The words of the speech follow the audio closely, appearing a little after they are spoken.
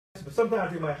But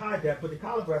sometimes they might hide that, but the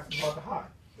polygraph is hard to hide.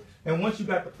 And once you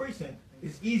got the precinct,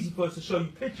 it's easy for us to show you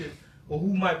pictures of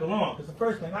who might belong. Because the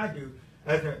first thing I do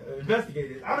as an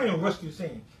investigator is I don't even rush through the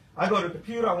scene. I go to the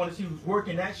computer, I want to see who's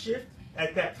working that shift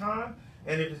at that time.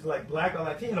 And if it's like black or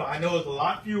Latino, I know it's a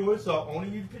lot fewer, so I only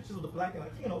need pictures of the black and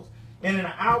Latinos. And in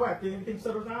an hour after everything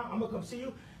settles down, I'm going to come see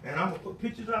you, and I'm going to put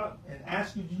pictures out and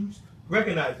ask you, do you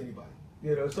recognize anybody?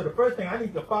 You know, so the first thing I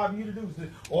need the 5 of you to do is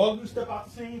just all of you step out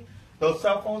the scene. Those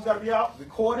cell phones got to be out,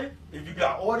 record it. If you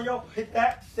got audio, hit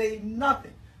that, say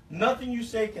nothing. Nothing you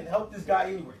say can help this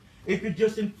guy anyway. It could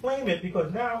just inflame it,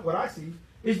 because now what I see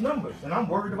is numbers, and I'm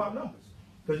worried about numbers.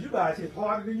 Because you guys hit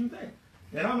harder than you think.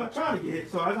 And I'm not trying to get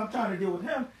hit, so as I'm trying to deal with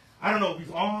him, I don't know if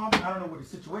he's armed, I don't know what the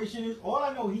situation is. All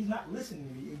I know, he's not listening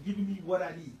to me and giving me what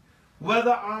I need,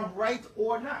 whether I'm right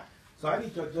or not. So I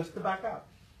need you just to back out.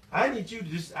 I need you to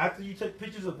just, after you take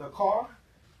pictures of the car,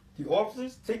 the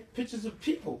officers, take pictures of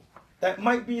people that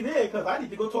might be there, because I need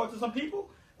to go talk to some people.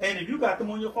 And if you got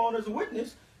them on your phone as a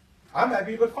witness, I might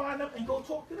be able to find them and go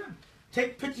talk to them.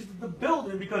 Take pictures of the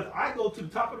building, because I go to the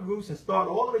top of the roofs and start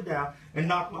all the way down and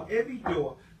knock on every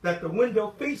door that the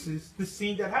window faces the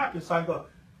scene that happened. So I go,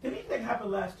 did anything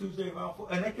happen last Tuesday around 4?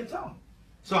 And they can tell me.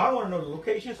 So I want to know the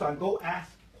location, so I go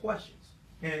ask questions.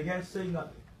 And again, say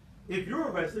nothing. If you're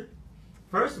arrested,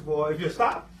 first of all, if you're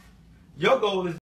stopped, your goal is